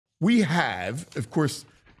we have, of course,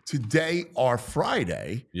 today, our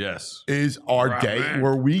Friday, Yes, is our Right, day man.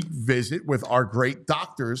 where we visit with our great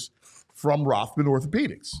doctors from Rothman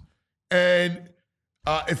Orthopaedics. And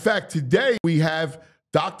in fact, today we have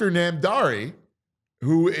Dr. Namdari,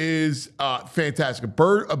 who is fantastic,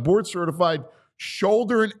 a board-certified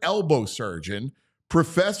shoulder and elbow surgeon,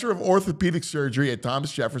 professor of orthopedic surgery at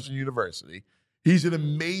Thomas Jefferson University. He's an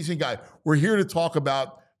amazing guy. We're here to talk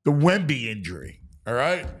about the Wemby injury, all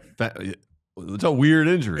right? It's a weird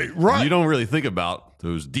injury. Right. You don't really think about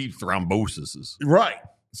those deep thromboses. Right.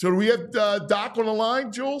 So do we have Doc on the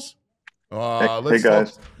line, Jules? Hey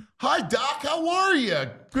guys. Hi, Doc. How are you?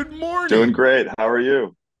 Good morning. Doing great. How are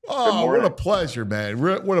you? Oh, what a pleasure, man.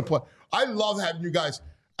 What a pleasure. I love having you guys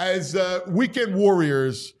as weekend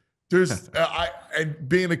warriors. There's and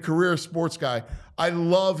being a career sports guy, I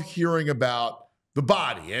love hearing about the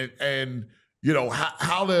body and you know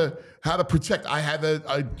how to protect. I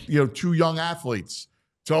have two young athletes,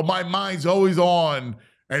 so my mind's always on.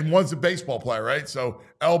 And one's a baseball player, right? So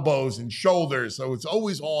elbows and shoulders. So it's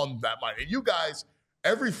always on that mind. And you guys,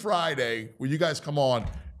 every Friday when you guys come on,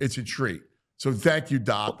 it's a treat. So thank you,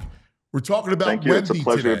 Doc. We're talking about Thank you. Wemby It's a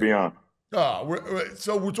pleasure today. to be on.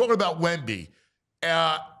 We're talking about Wemby.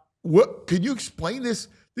 What can you explain this?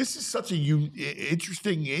 This is such a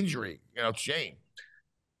interesting injury. Shame.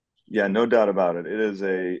 Yeah, no doubt about it. It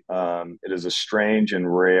is a strange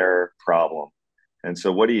and rare problem. And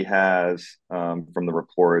so what he has from the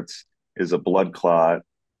reports is a blood clot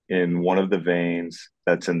in one of the veins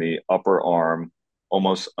that's in the upper arm,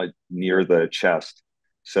 almost near the chest.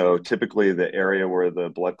 So typically the area where the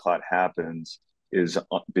blood clot happens is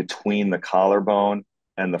between the collarbone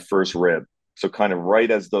and the first rib. So kind of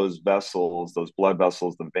right as those vessels, those blood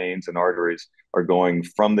vessels, the veins and arteries are going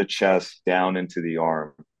from the chest down into the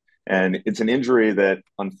arm. And it's an injury that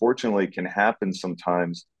unfortunately can happen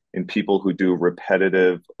sometimes in people who do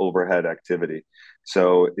repetitive overhead activity.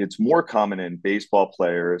 So it's more common in baseball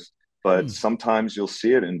players, but sometimes you'll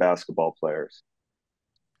see it in basketball players.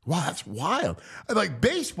 Wow, that's wild. Like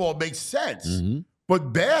baseball makes sense,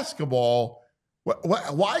 but basketball,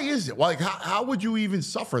 why is it? Like, how would you even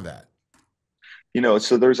suffer that?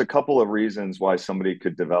 So there's a couple of reasons why somebody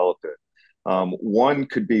could develop it. One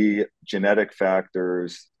could be genetic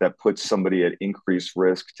factors that put somebody at increased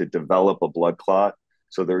risk to develop a blood clot.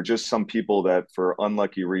 So there are just some people that, for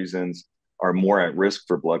unlucky reasons, are more at risk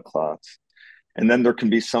for blood clots. And then there can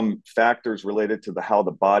be some factors related to how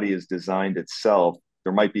the body is designed itself.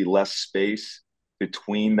 There might be less space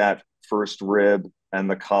between that first rib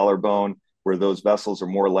and the collarbone, where those vessels are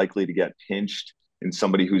more likely to get pinched in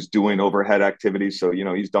somebody who's doing overhead activities. So,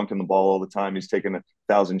 he's dunking the ball all the time. He's taking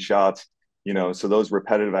 1,000 shots, so those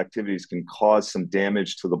repetitive activities can cause some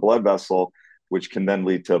damage to the blood vessel, which can then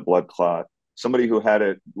lead to a blood clot. Somebody who had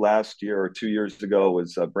it last year or 2 years ago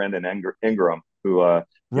was Brandon Ingram, who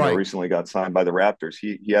recently got signed by the Raptors.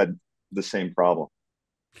 He had the same problem.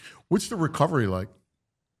 What's the recovery like?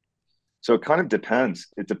 So it kind of depends.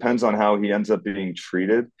 It depends on how he ends up being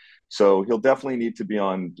treated. So he'll definitely need to be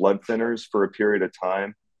on blood thinners for a period of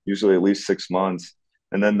time, usually at least 6 months.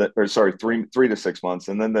 And then 3 to 6 months.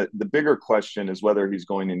 And then the bigger question is whether he's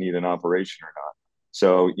going to need an operation or not.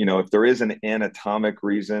 So, if there is an anatomic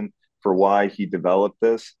reason for why he developed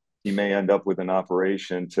this, he may end up with an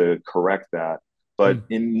operation to correct that. But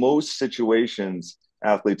in most situations,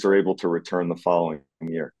 athletes are able to return the following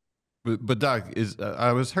year. But Doc,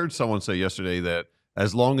 I heard someone say yesterday that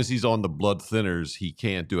as long as he's on the blood thinners, he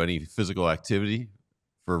can't do any physical activity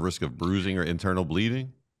for risk of bruising or internal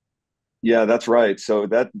bleeding. Yeah, that's right. So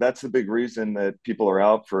that's the big reason that people are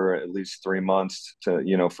out for at least 3 months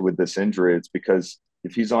with this injury. It's because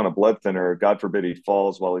if he's on a blood thinner, God forbid he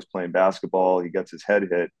falls while he's playing basketball, he gets his head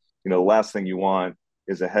hit. The last thing you want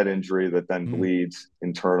is a head injury that then bleeds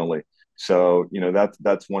internally. So,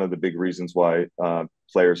 that's one of the big reasons why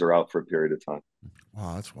players are out for a period of time.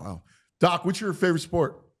 Wow, that's wild. Doc, what's your favorite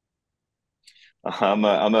sport? I'm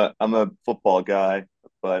a football guy,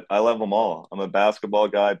 but I love them all. I'm a basketball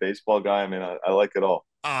guy, baseball guy. I mean, I like it all.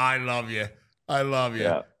 Oh, I love you. I love you.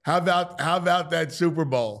 Yeah. How about that Super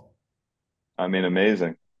Bowl? I mean,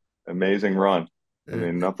 amazing run. I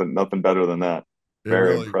mean, nothing better than that.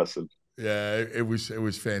 Very impressive. Yeah, it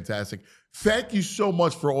was fantastic. Thank you so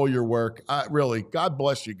much for all your work. Really, God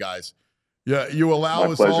bless you guys. Yeah, you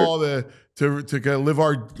allow us all to kind of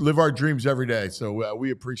live our dreams every day. So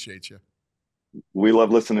we appreciate you. We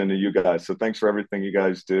love listening to you guys. So thanks for everything you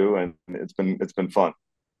guys do, and it's been fun.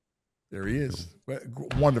 There he is.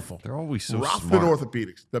 Wonderful. They're always so Rothman smart.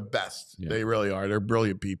 Orthopaedics, the best. Yeah. They really are. They're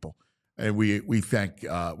brilliant people. And we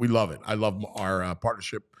love it. I love our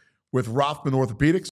partnership with Rothman Orthopaedics.